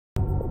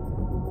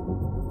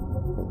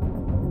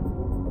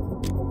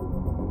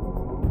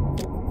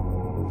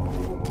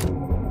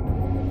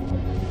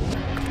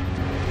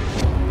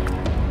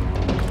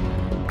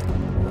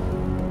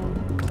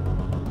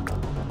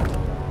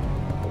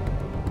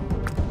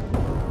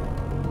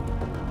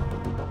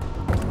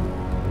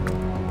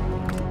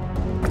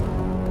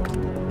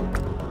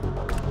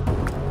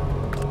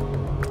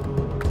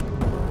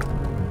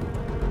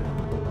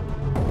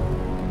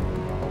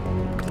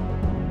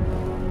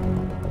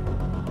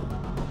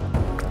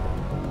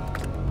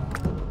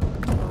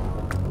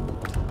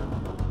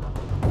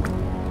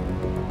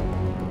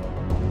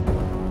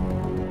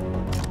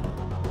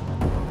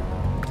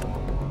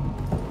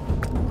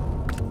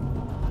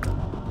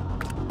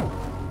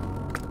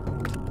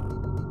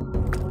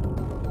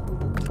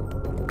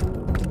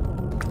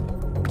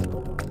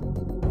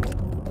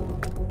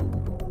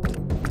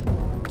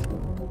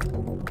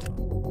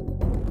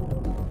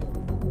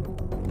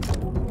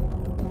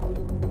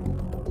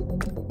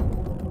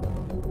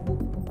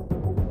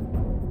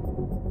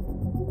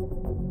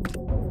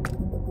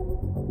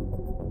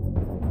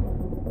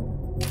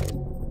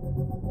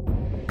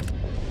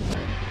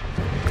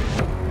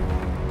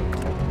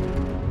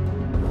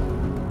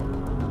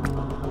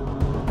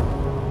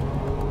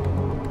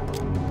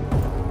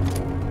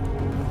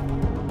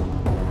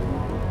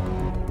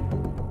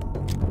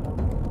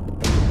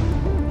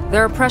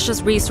There are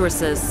precious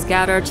resources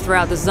scattered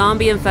throughout the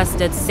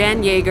zombie-infested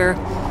Yager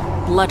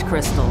blood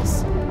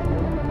crystals.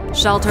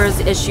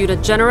 Shelters issued a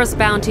generous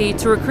bounty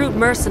to recruit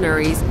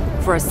mercenaries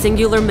for a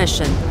singular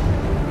mission.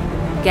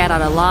 Get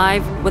out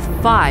alive with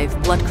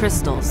 5 blood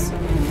crystals.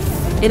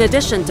 In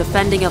addition to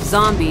fending off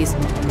zombies,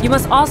 you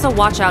must also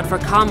watch out for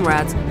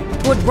comrades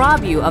who would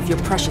rob you of your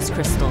precious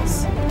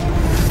crystals.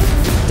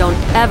 Don't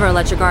ever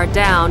let your guard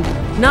down,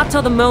 not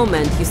till the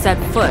moment you set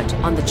foot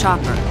on the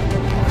chopper.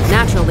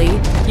 Naturally,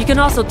 you can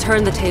also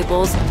turn the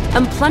tables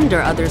and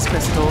plunder others'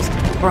 crystals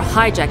or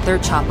hijack their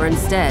chopper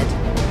instead.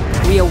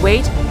 We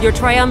await your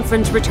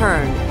triumphant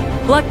return,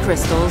 blood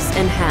crystals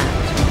in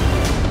hand.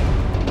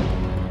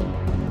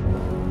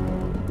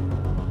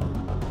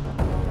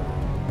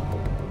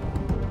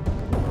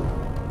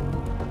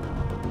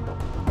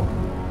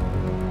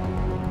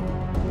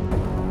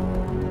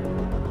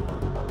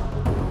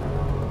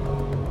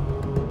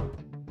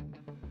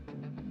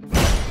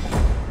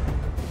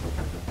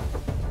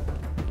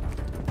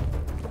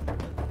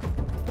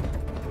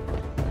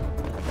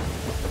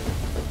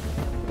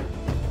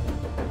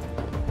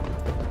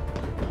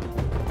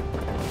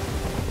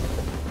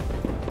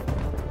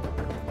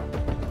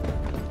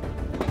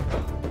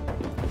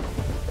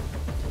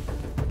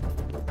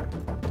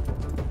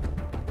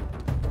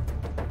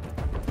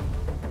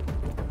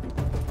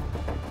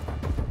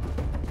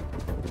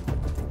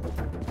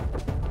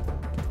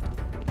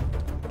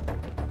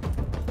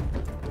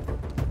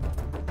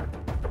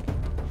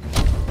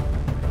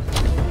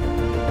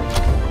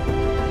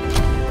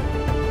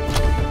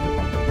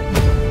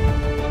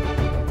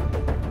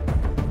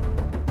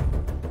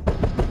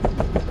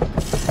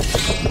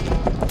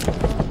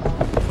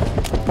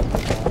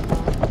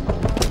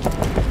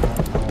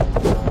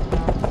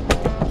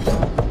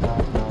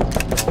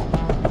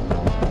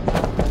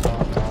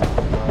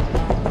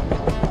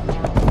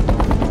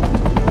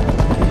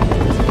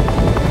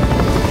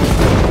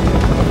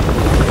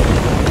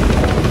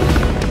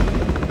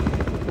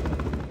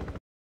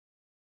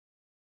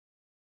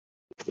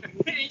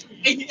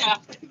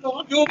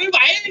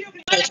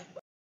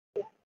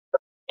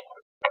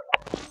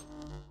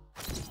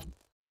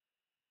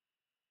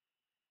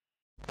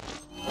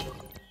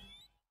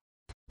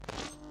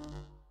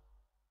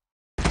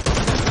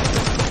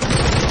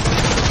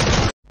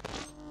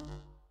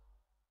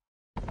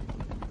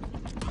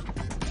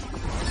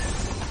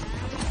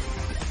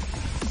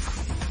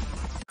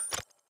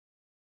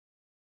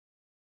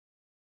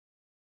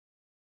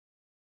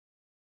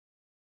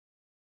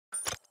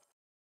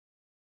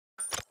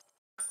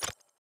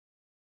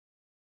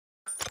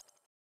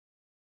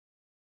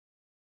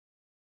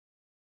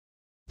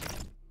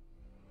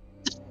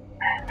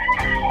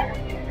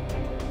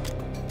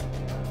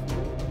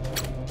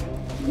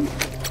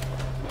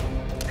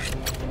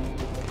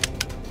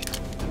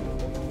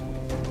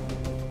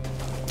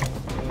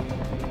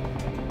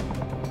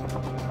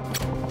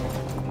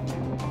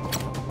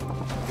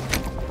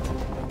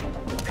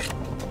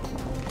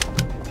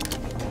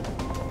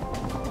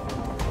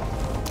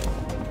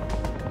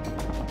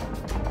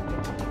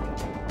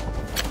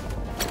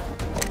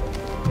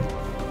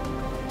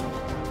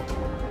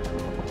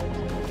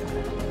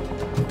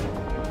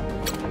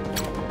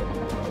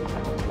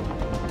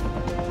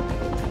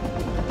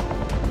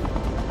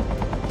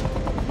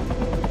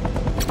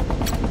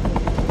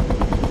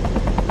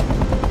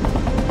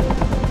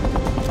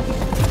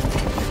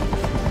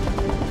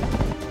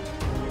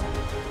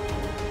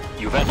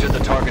 You've entered the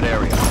target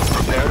area.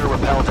 Prepare to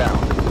rappel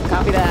down.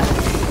 Copy that.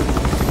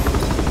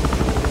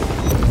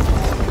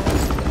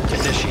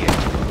 Initiate.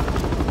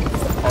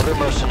 Other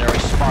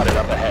mercenaries spotted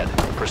up ahead.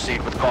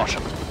 Proceed with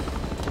caution.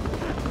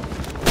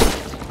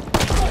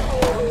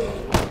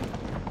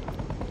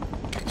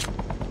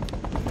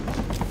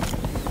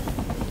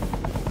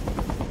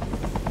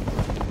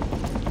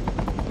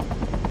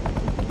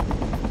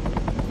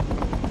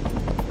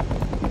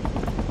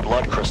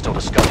 Blood crystal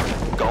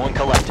discovered. Go and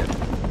collect it.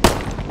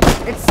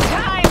 It's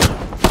time!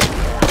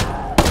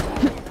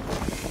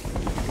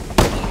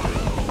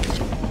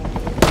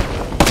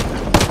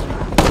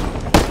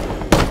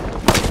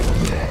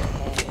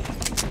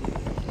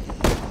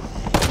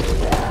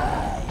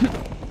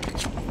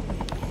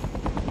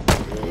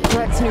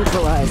 Threats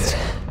neutralized.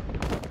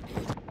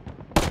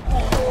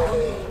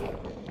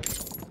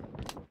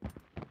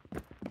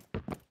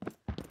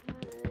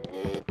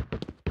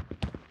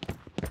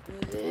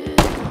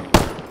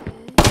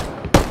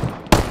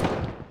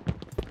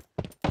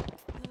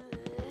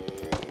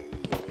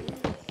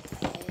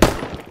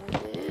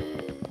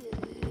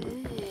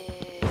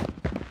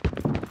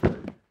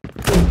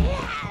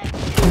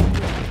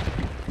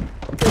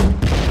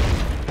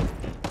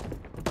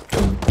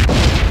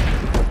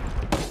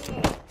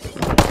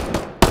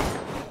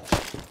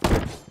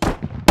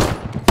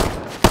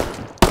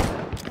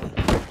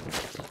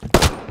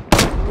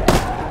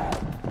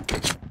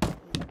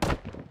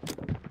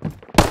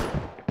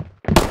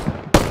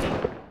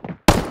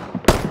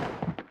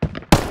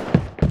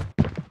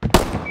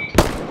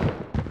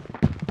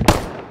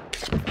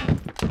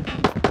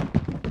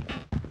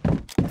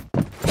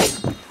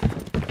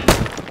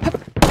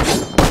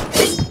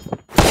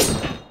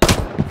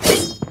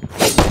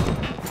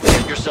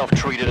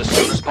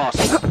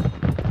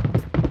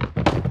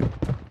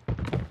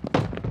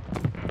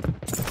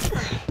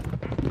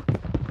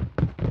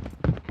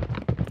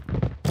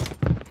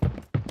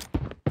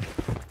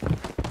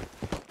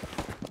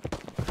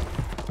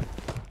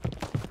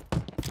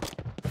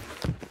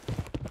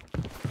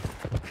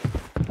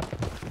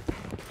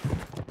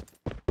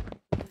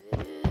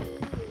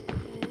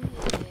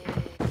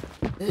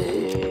 Try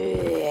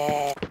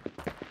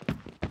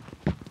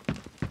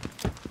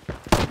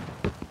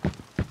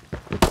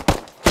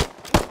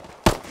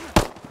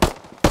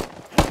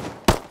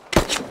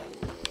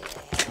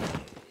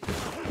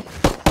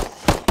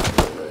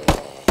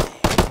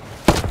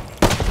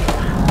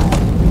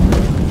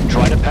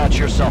to patch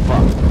yourself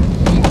up.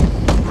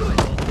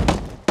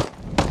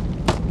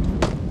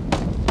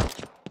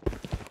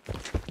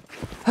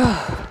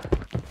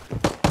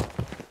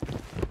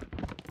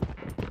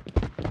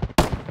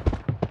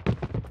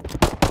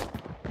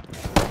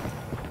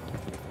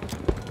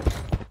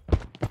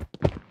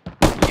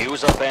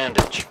 Use a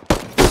bandage.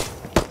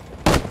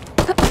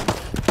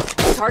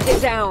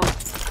 Target down.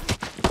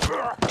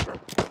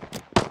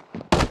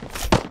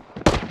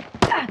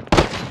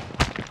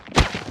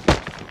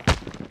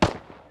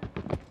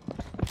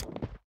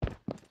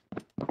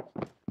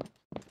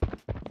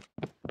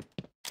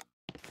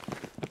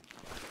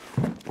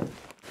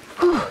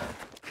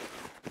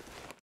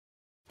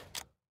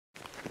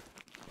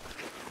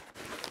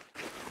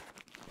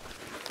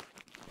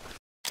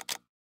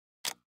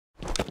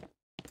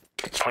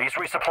 Please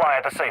resupply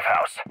at the safe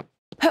house.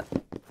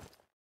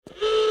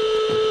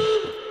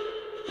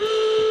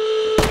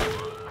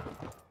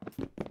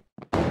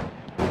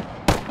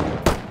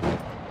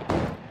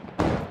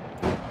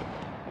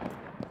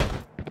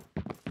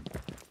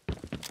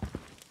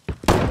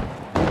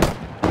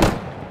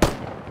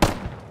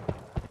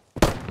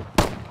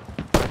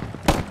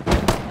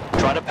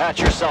 Try to patch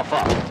yourself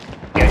up.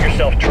 Get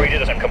yourself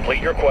treated and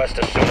complete your quest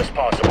as soon as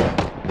possible.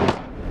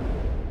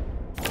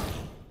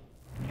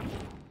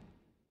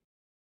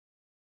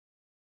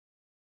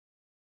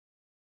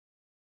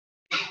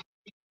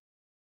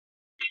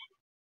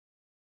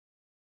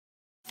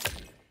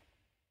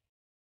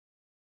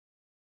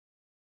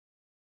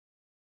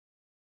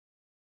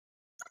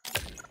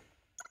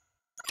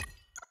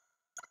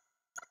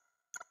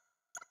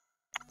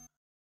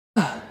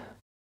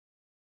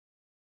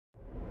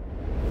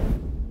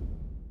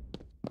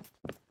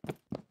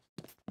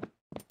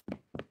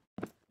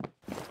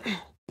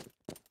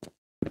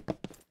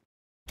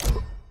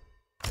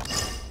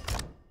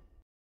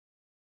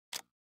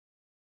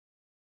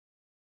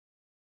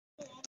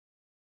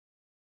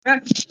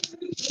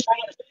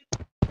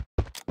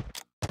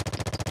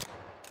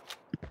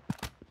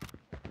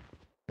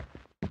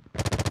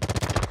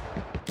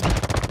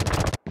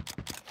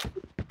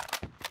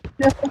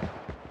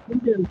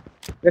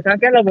 Người ta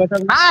kết là vừa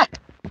thằng má.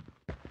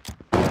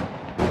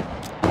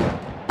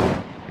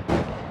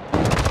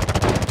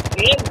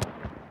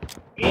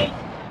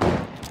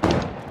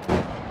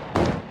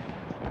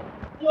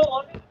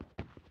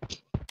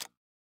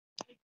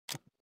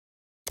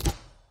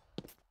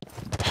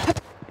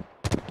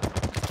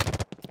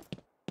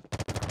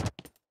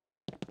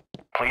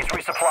 Please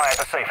resupply at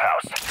the safe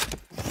house.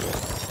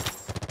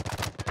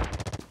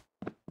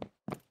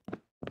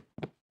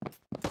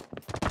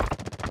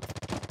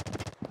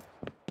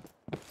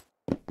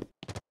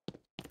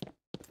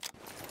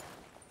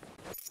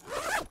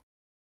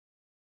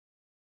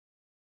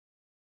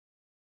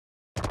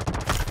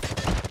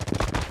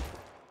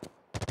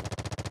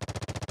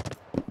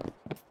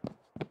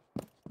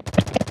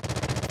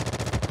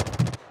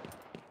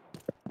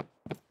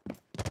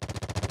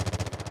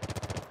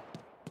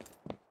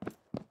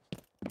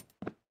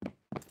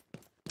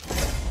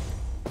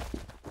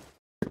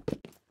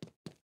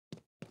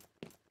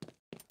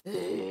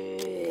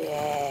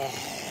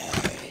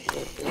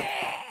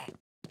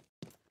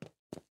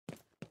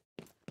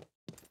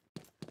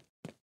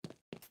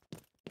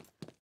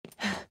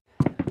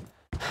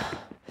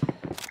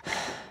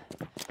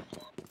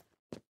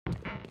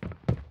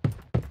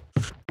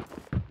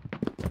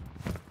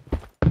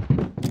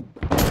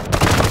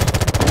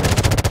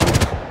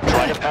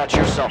 Patch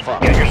yourself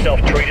up. Get yourself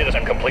treated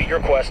and complete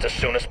your quest as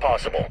soon as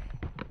possible.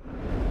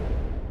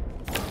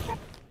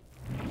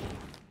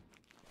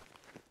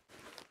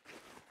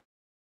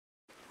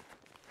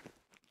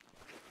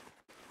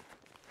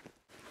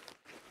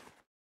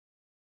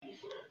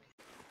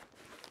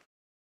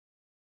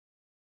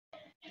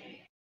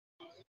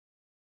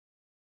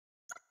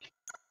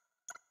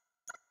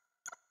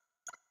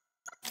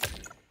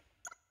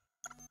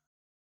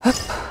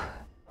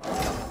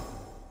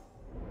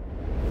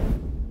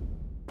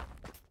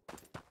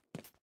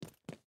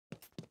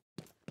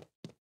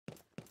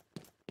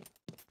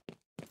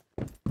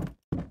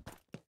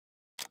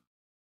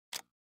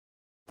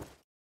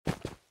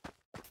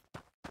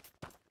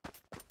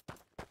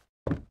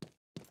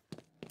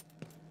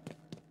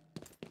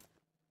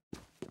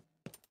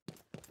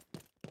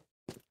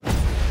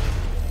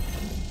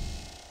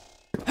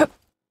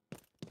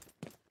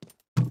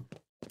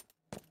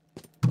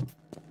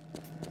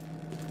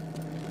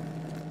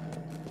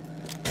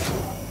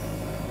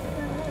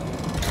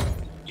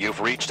 You've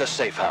reached a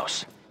safe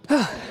house.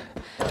 I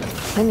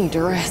need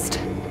to rest.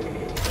 Be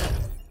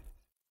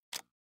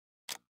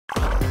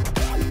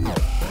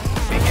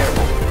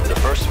careful. The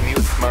first mute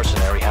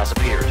mercenary has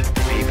appeared.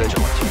 Be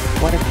vigilant.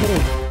 What a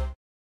pity.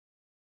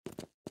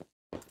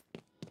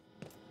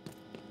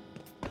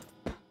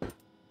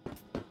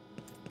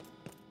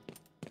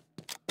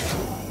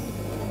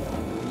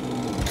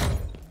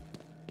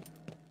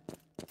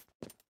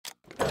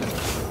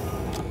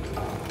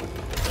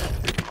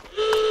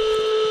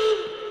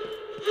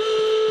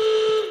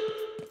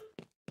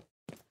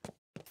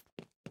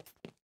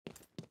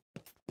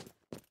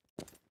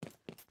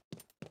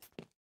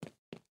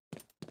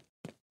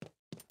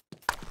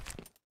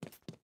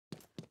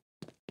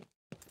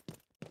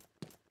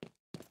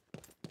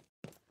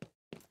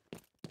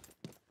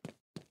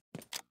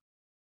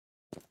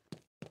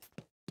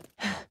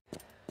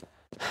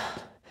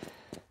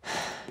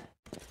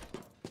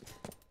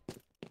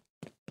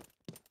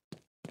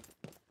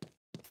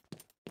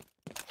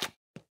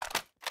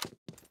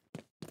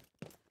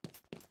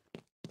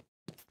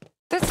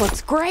 This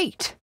looks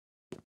great.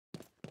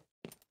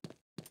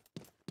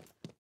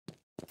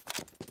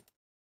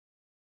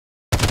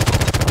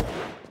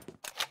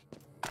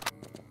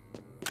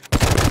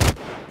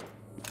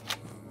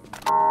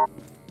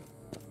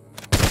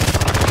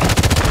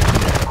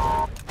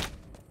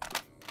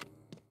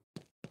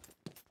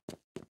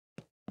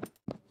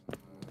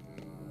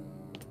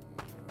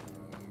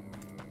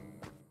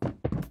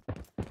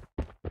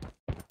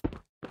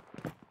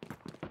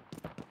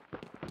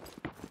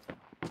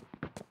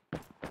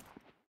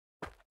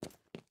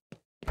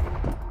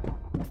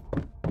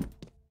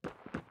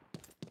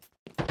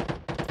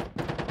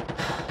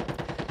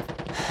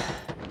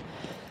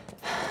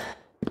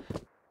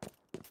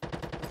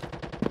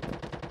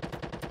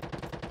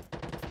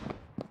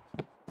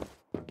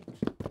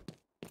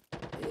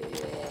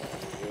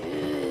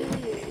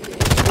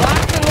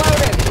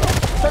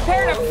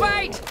 Prepare to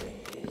fight!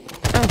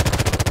 Oh,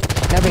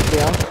 no big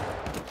deal.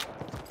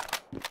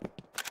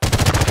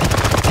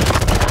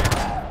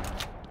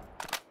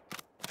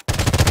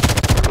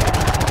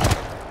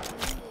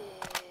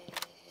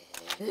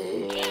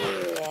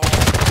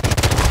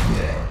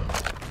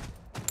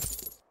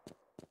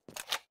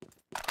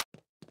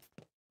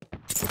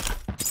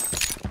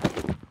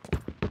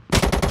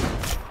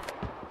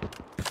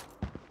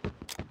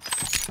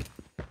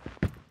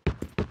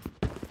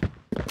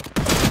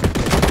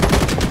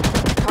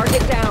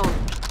 Target down.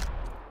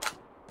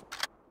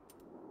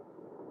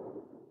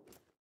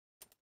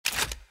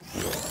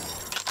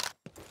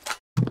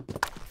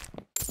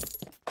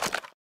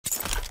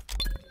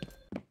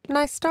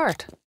 Nice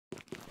start.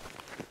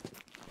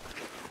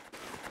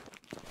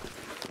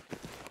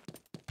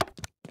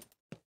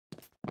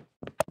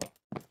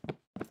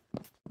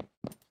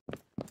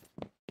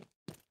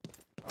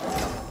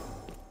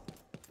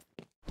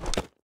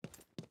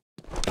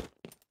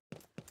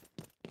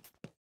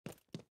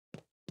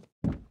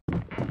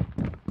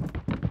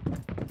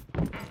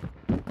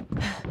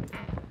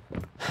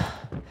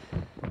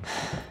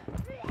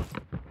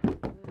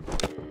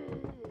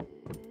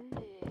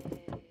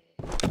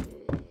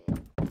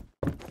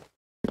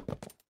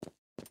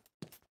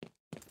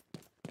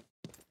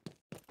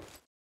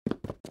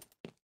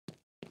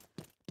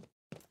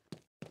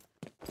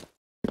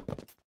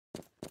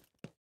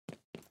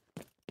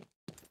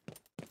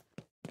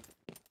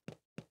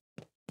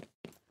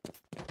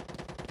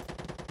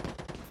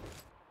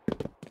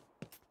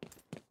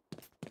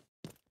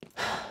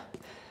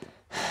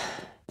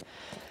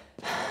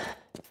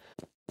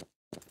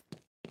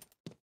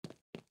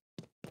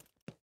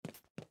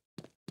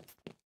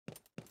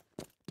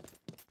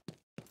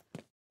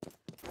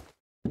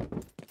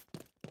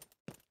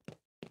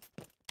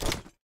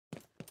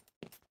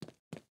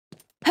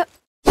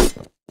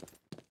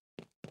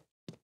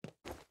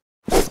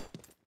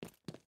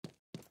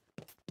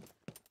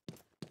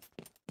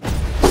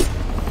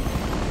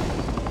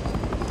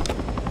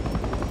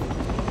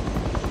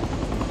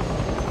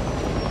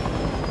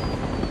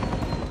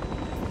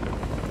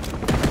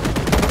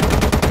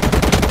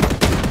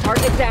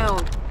 Target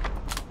down.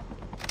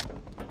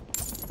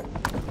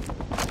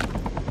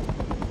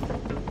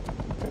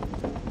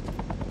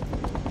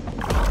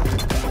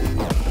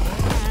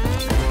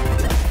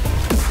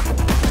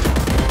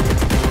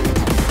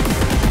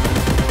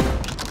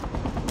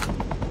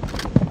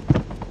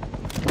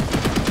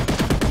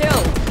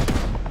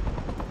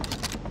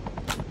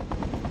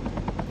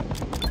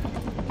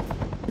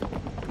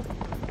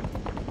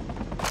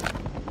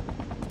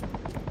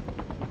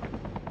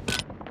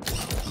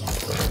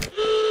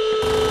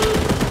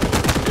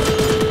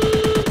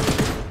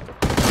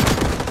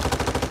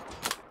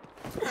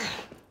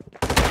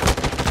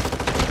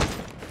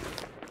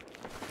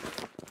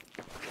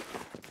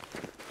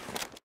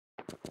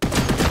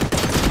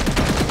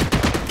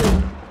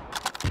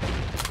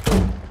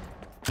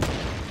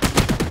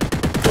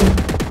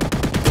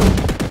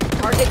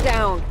 Target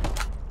down.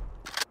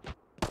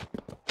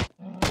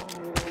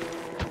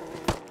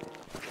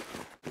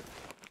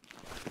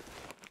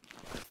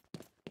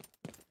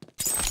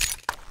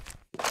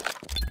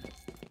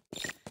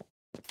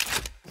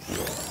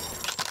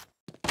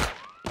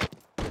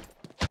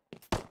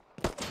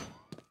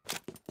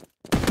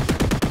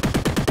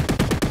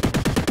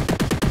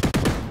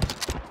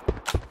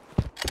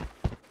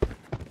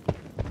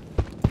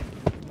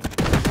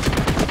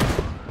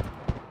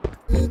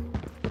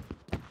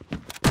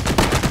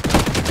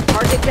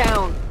 Target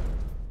down.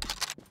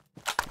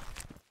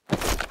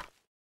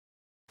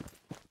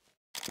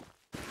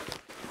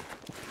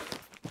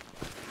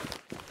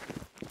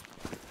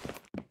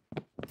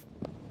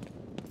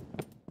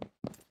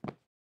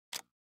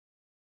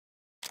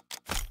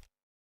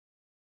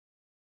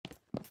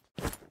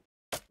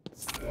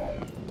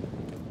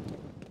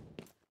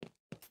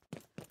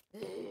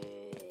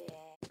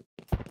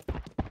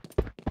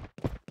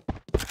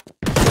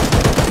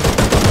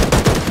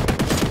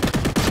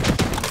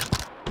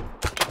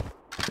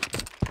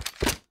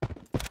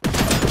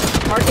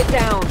 Target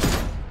down.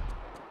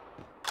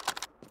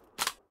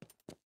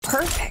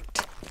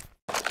 Perfect.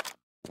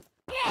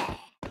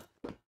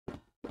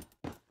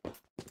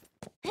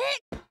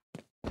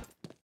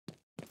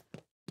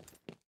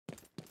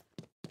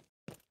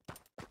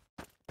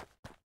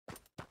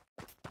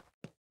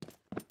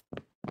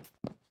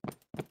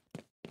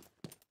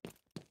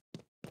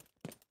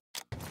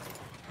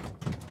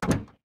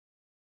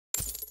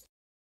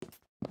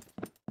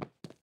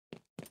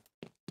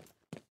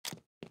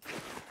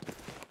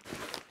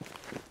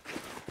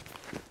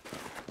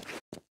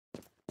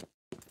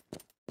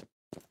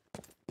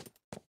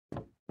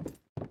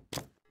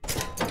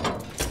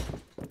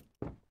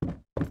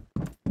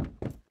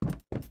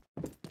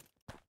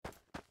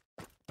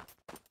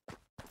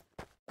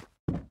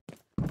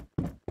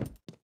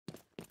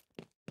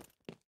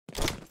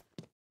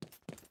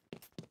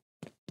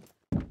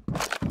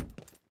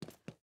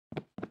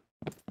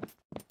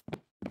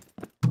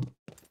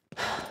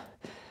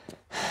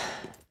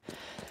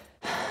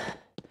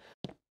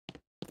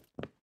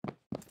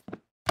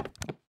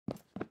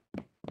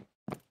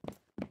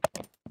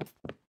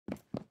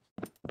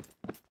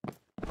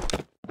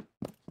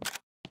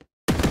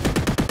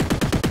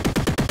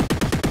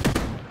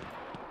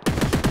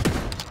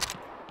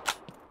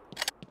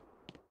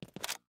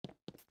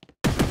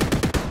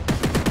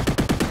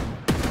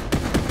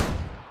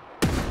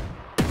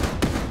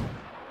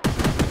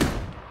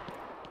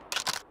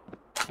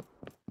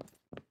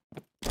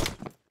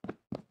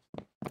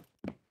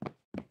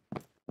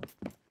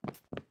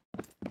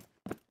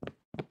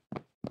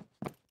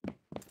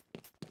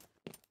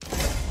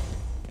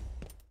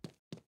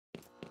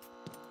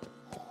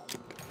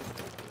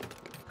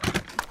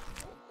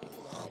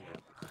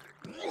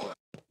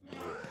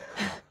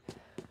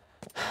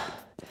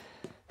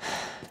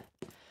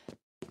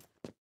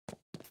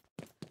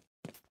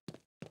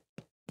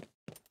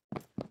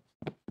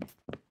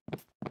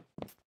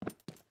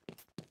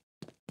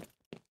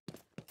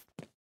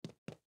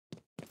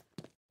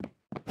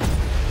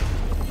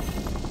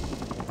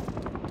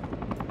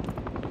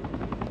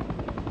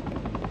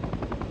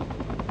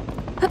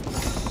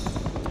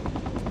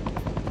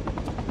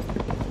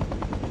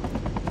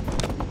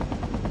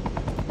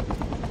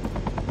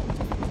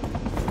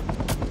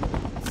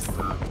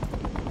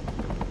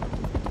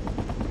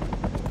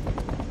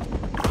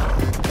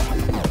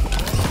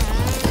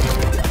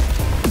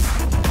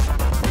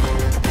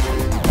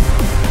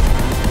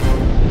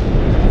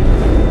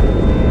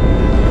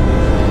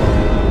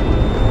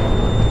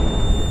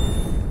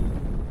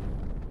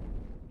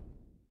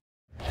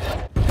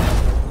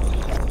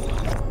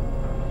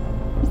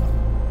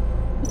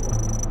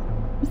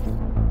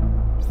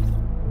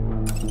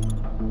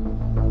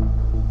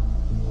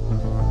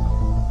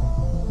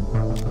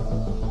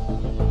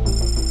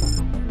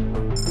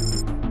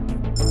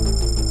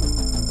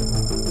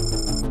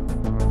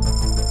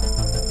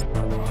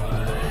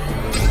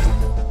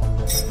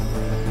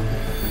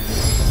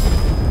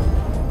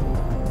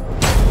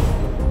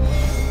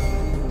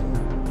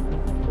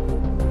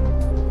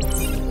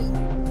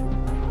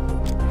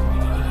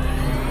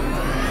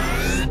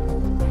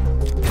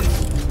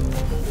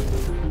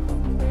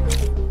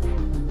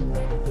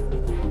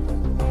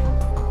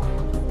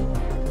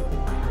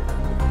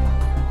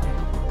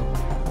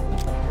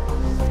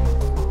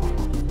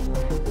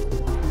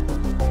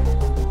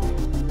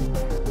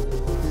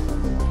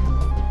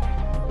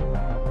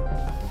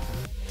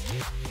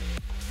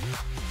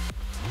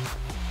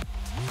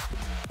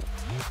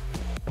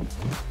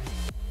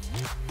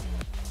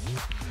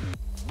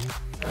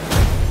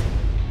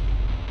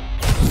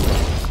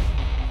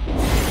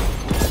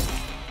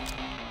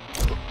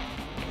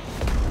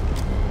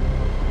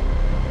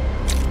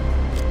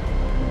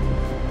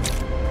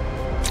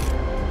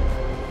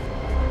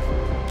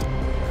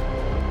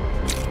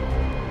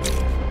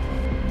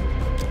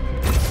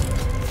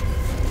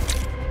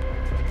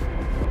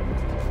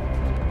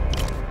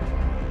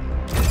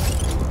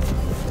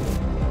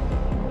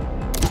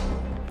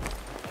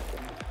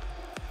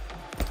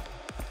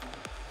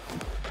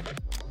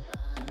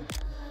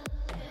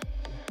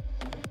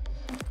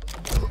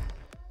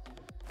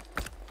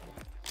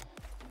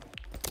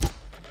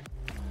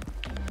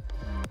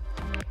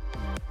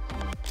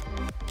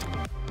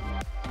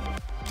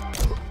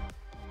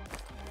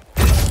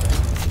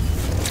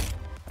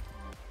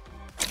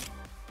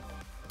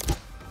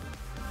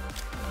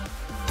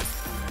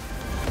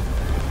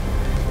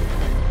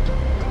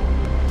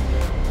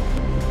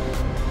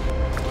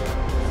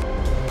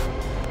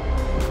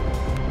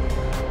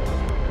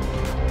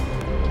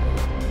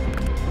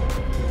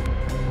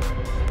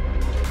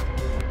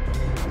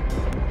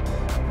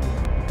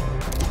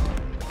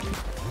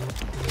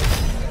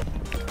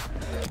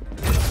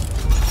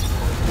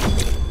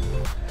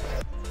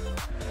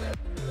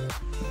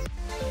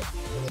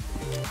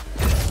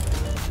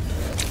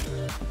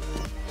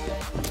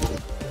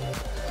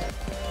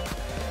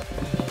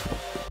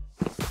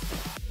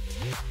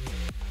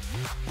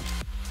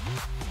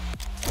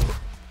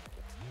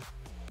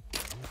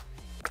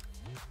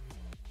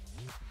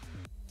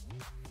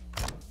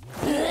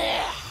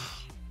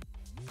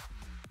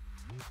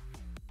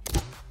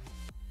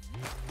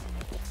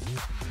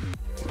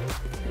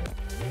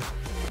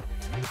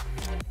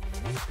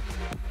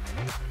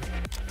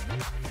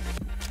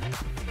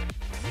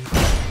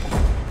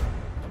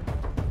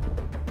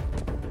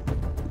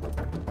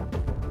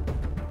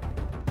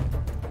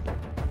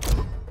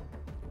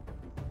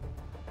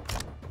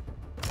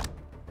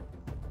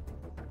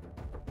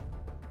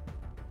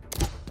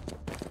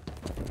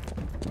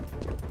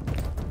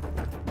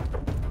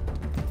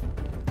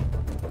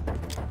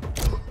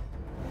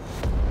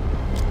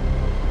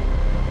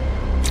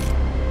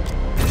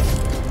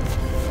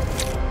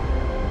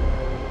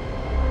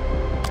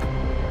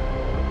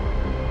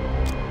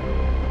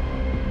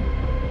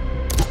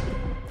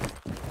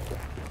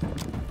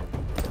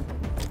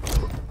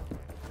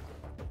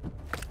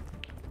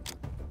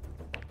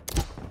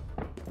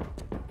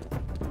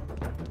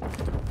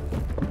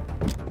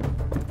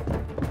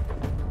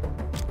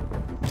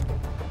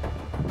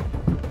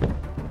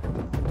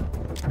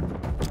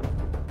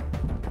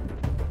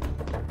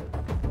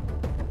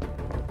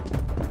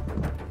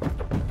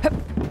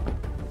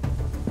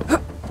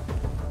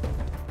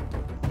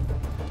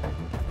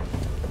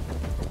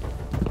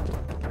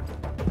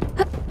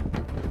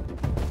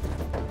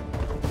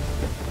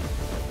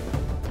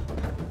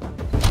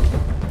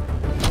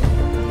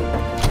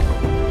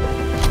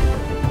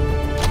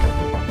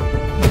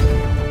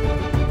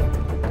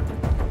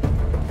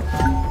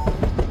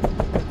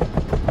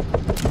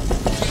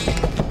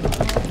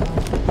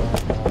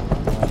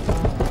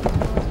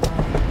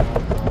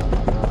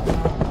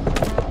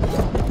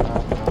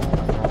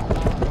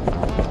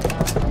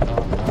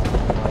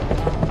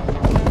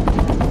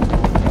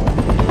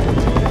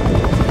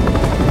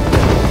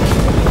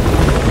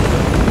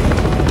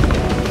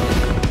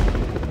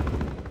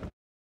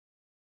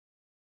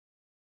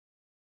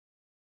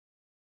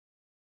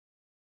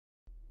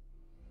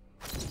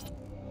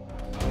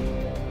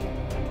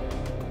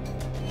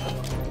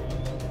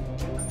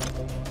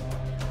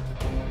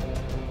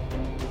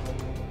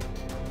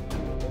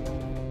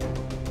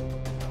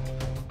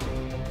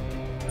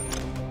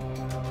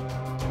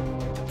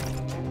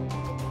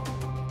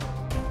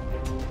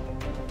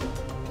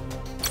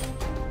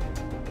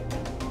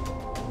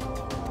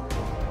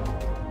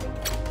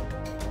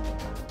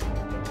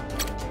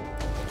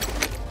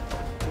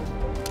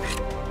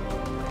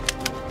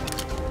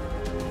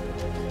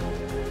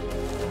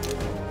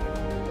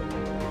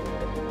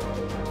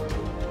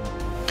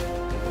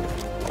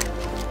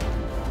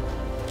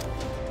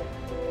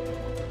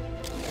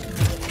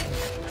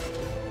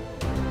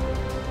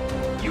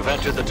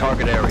 entered the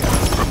target area.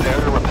 Prepare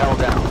to rappel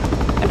down.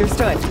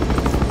 Understood.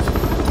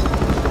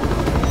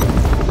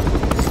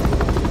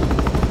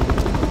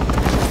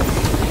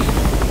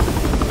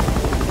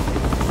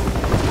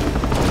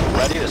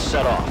 Ready to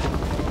set off.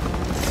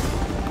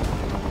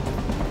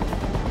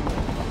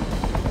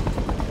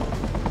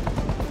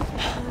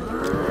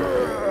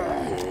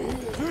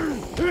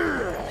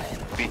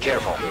 Be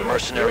careful.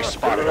 Mercenaries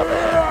spotted up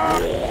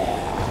ahead.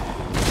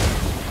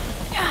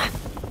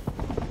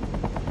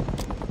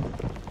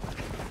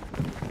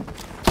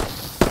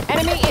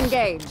 Enemy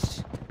engaged.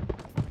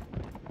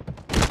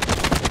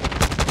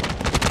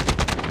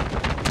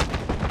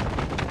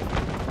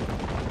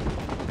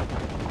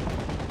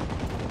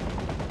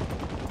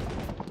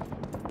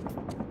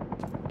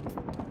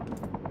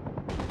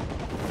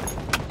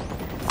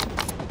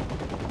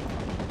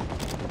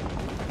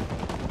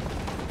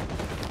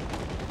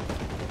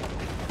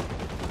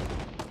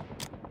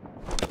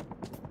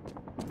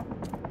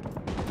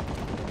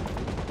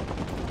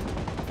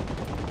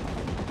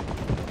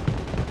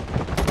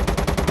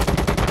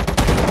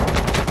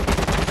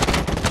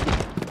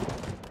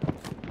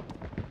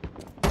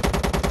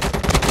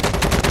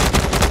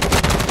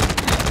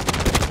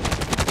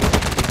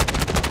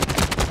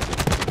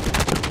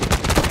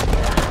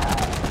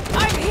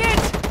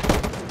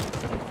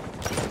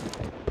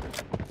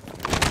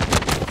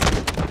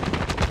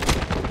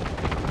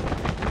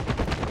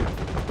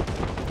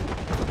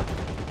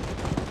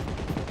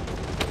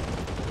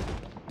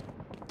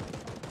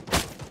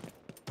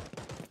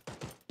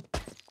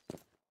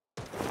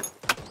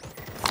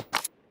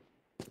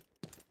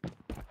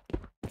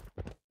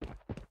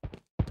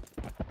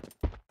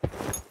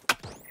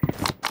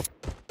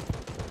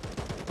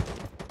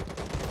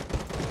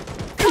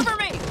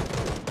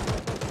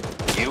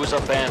 Use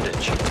a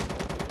bandage.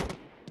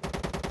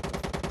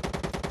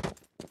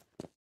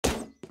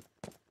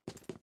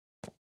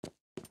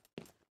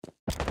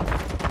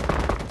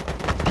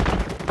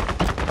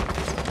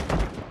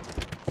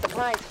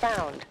 Supplies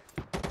found.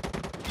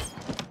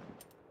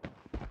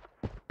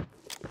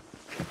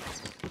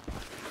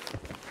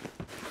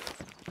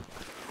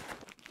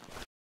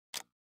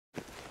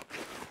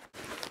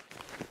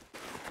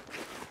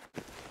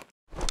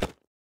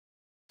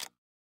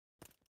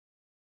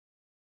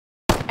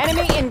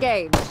 Enemy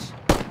engaged.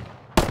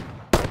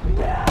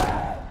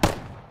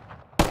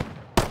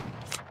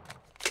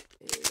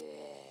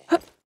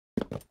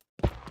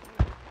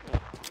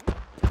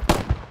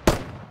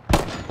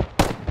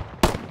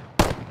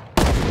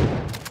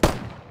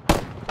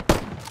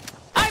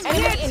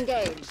 Enemy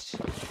engaged.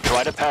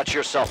 Try to patch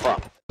yourself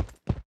up.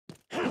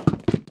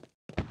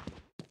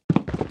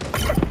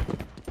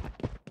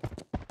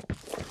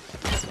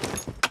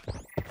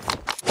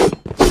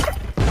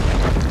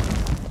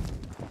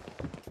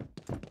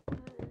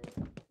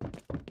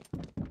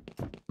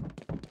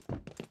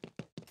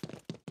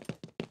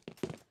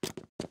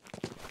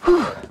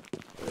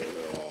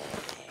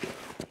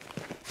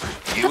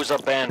 Use a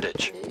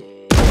bandage.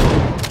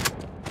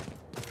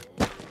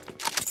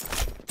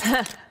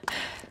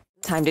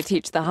 Time to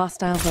teach the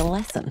hostiles a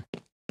lesson.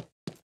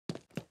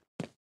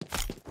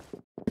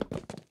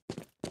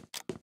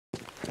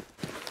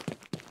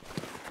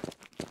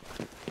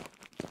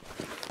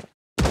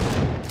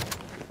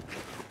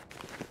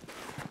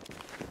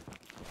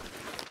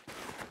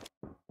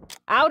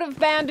 Out of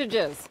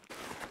bandages.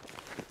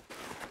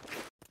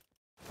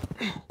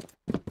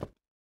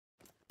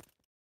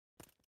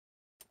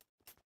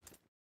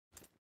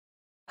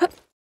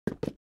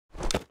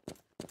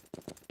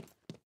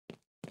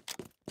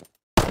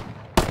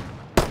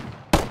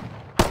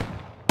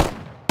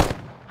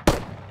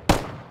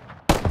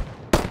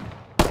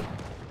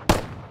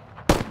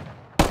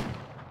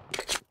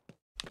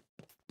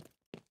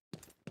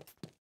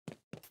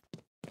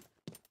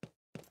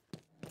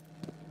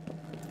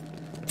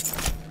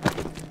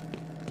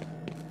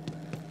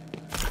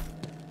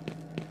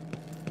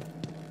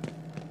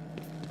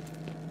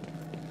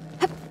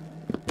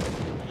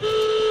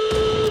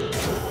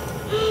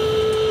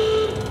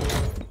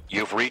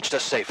 You've reached a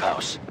safe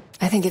house.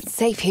 I think it's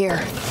safe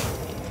here.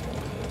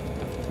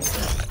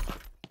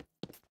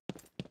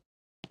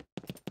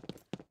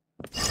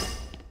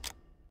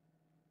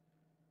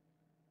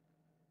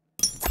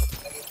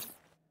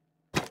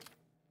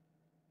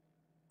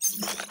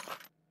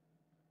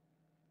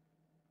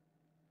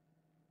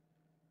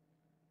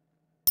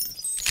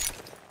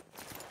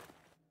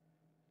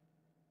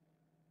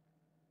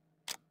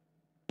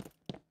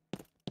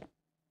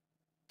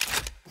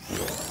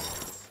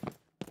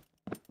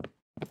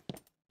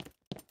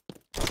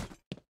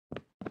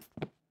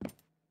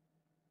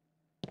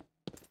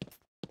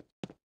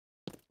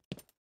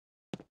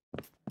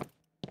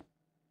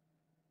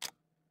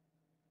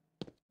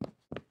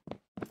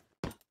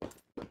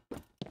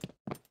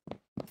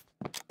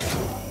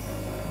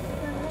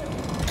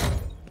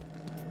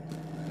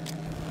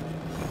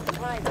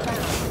 Supplies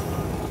found.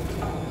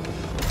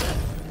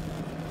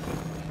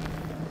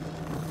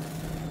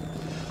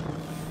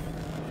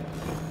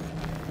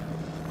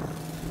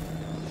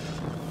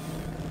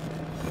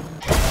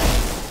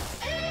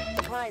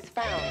 Supplies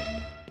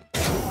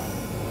found.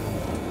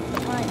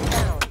 Supplies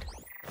found.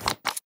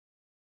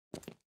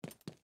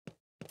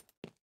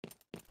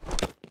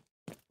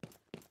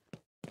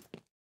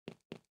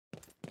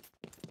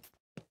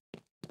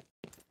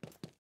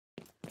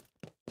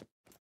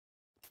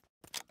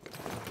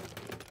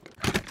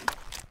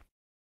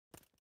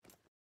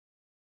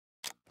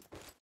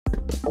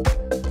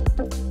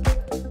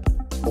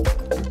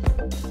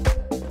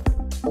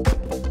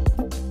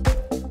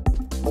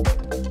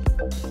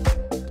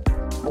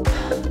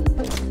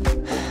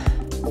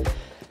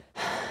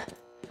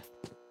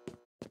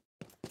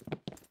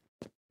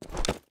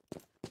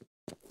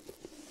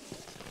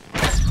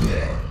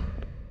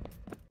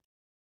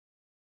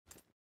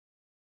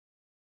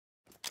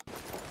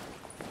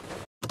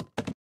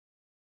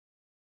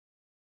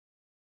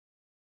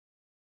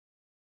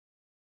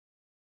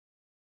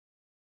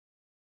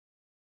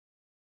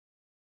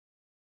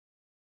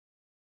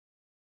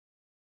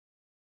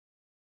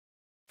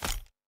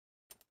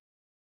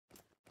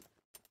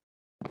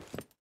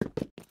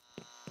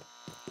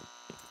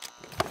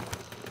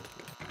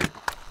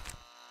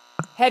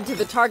 Head to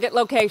the target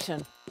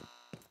location.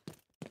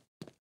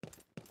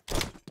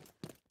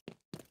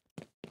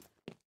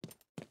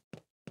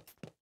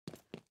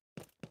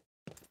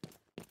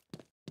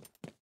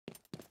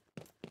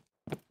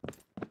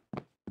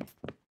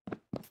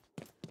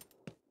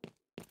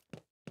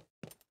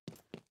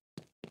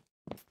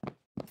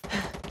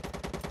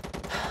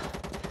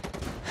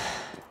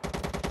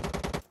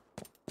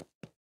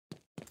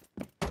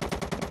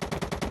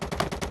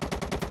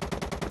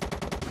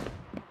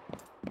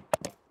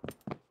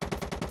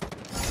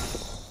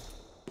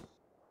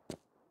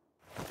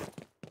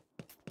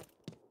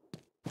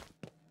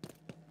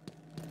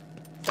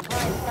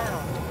 Supplies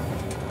found.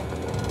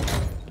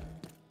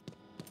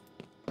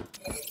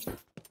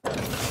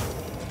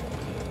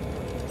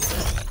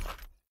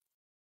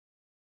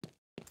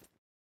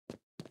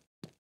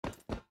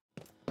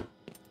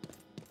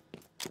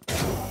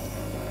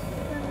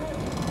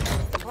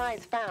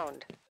 Supplies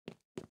found.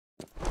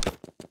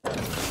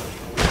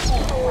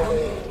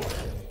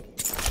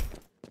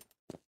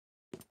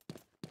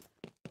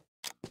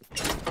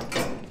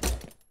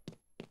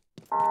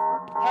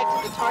 Head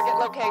to the target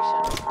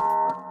location.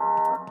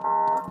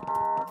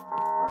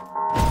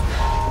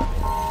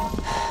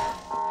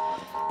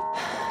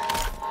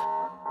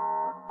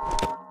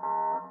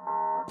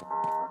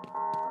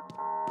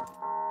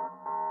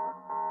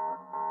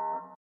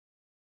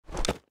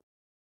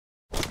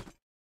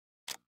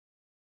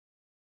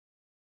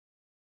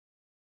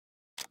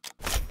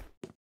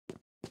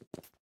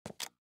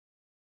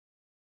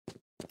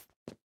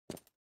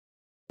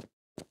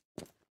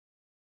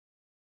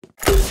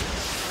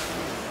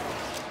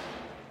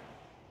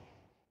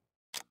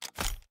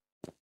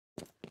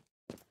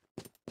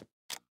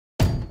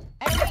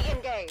 Enemy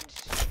engaged.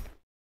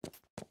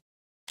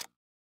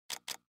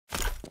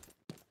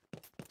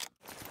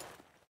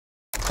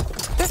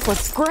 This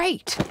looks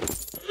great.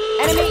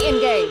 Enemy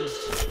engaged.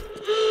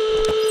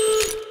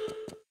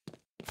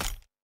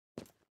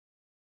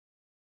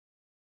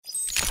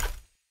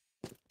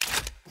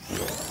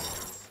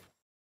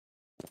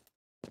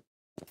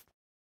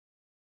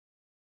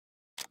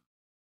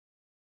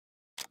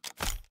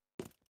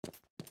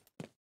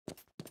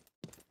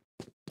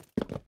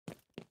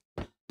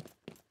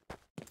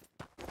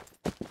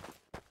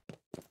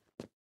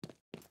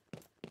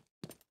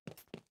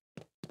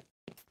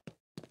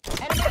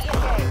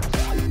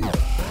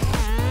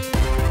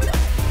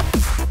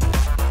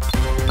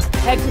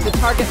 Head to the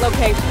target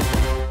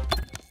location.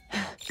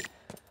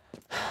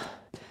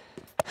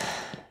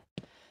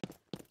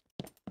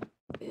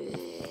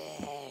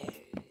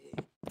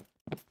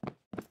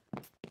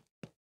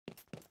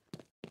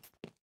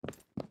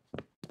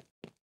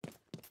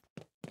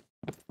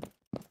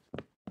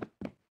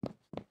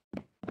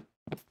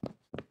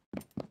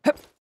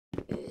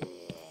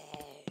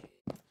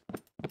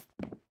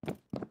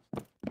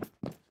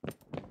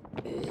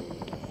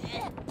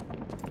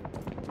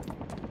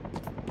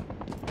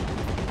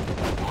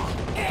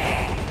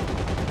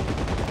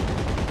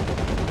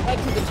 Head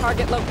to the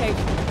target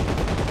location.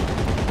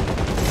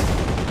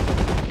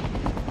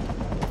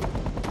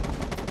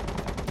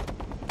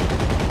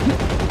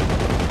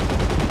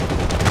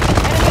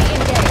 Enemy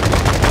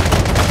engaged.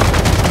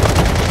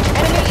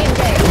 Enemy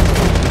engaged.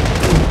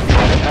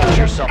 Patch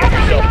yourself. Get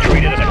yourself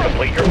treated and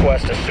complete your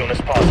quest as soon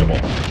as possible.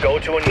 Go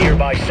to a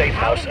nearby safe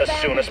house as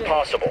soon as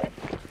possible.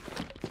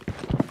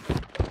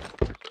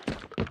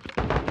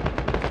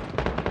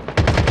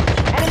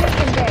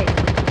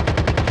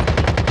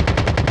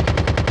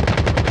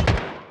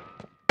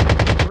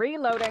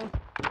 Reloading.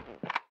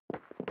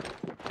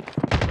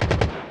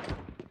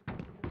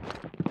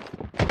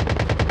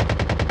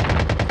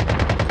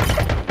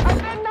 I've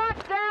been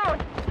knocked down.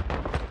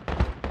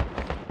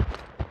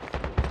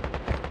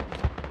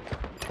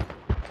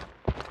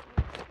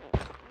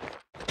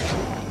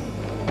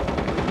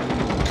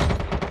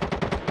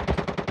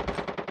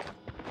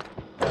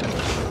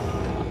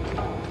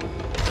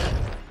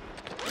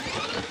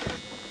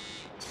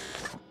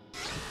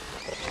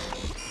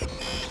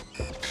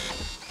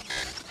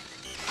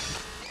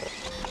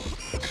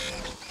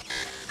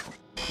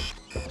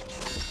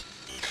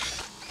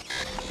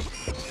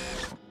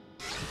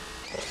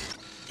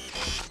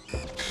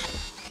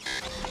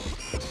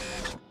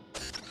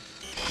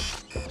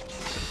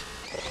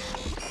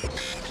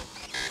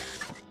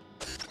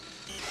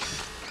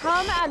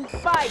 Come and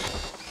fight!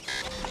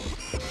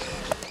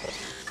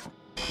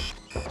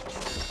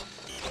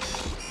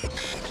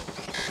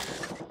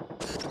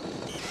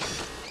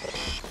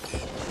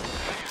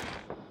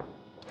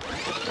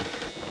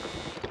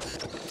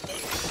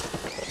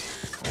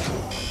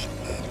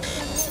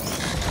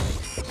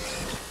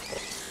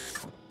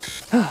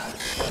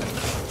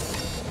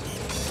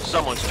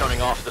 Someone's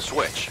turning off the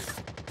switch.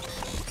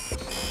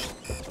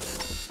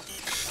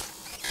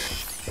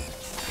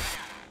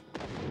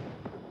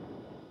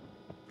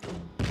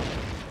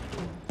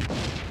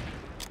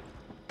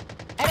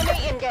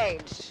 Enemy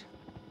engaged.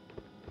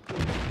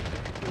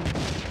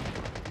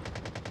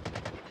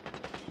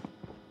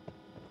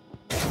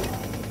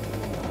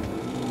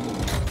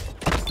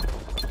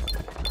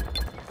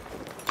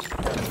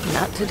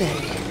 Not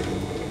today.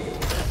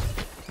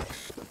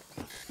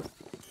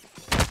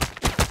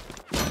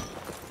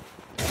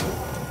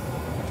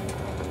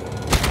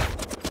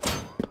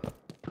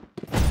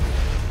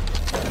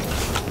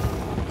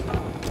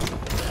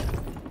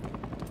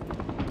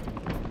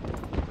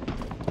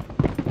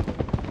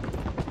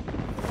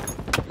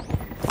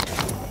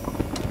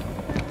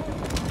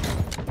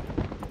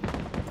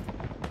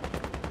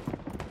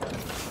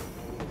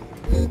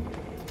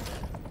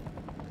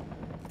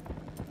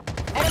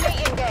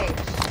 Enemy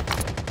engaged.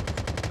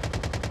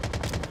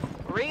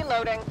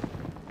 Reloading.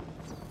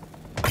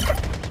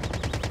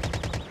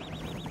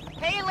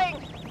 Healing!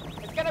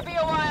 It's gonna be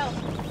a while.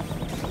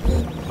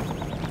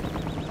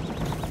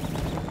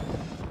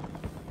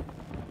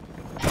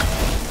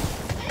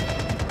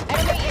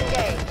 Enemy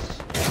engaged.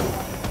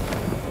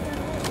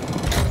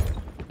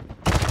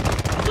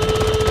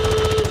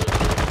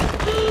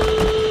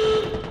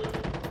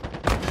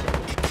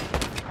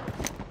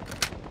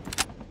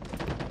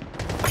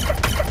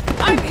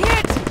 I'm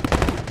hit!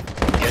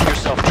 Get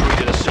yourself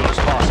treated as soon as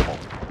possible.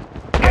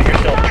 Get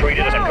yourself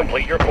treated and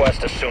complete your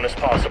quest as soon as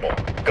possible.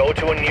 Go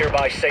to a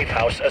nearby safe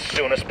house as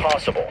soon as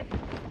possible.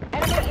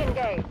 Enemy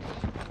engaged.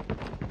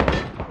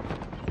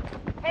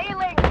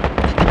 Healing!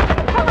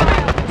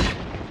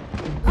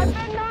 I've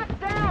been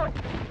knocked down!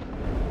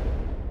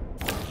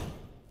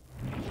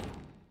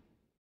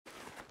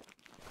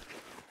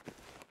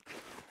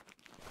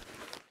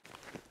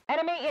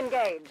 Enemy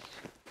engaged.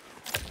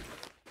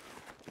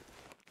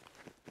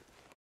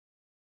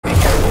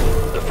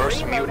 The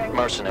first mutant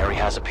mercenary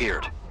has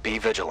appeared. Be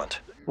vigilant.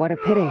 What a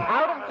pity.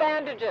 Out of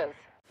bandages.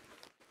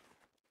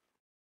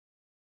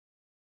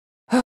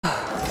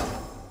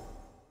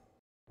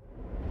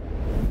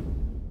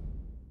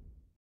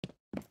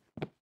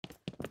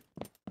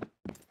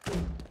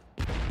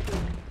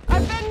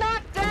 I've been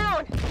knocked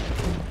down!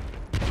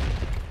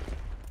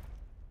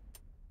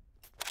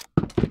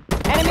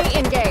 Enemy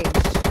engaged.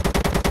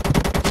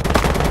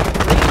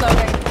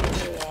 Reloading.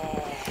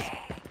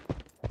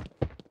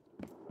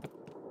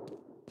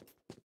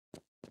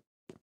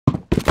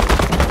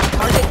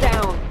 Target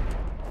down.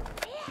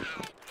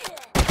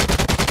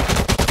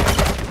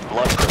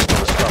 Blood crystal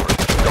discovered.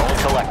 Go and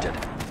collect it.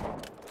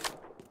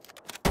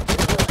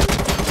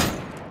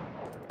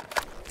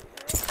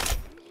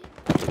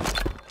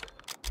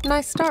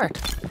 Nice start.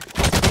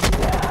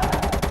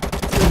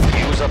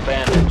 Use a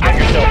bandage. Get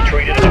yourself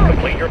treated and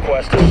complete your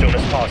quest as soon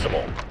as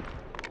possible.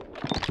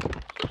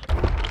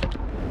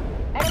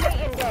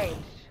 Enemy engaged.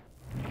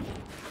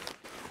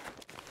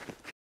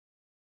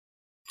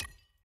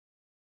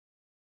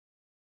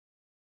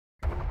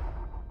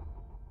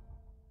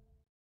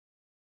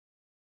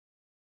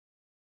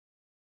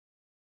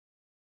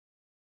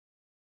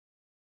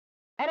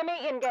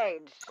 Enemy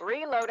engaged.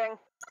 Reloading.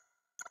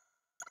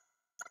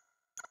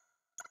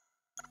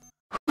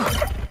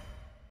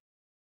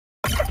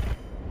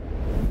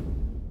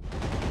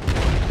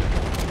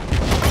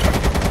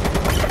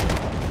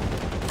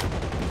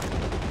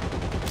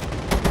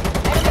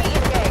 Enemy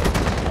engaged.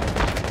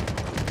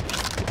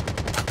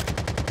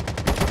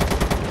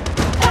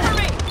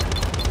 Enemy!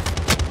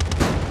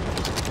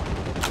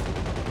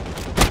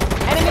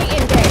 Enemy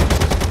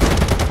engaged.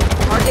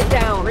 Target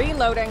down.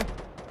 Reloading.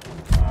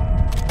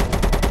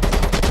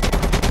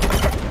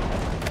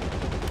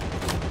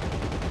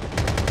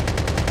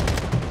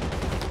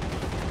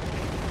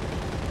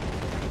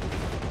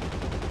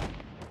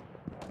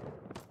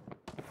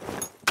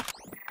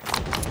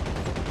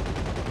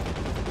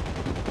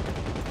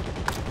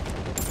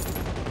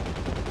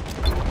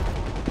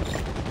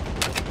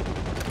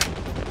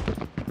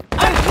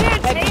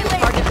 Head to the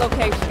target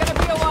location. It's gonna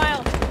be a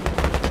while.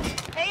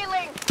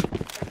 Healing.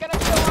 It's gonna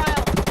be a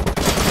while.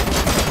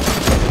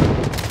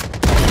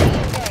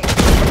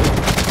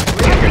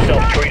 Get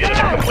yourself treated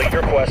and complete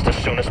your quest as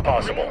soon as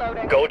possible.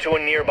 Go to a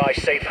nearby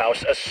safe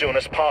house as soon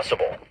as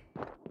possible.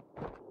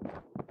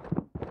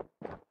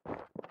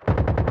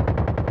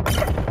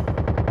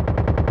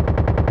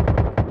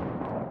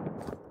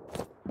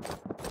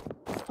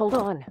 Hold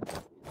on.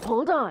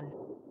 Hold on.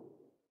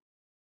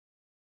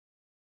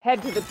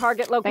 Head to the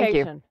target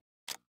location.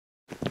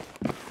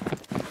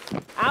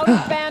 Out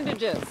of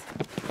bandages.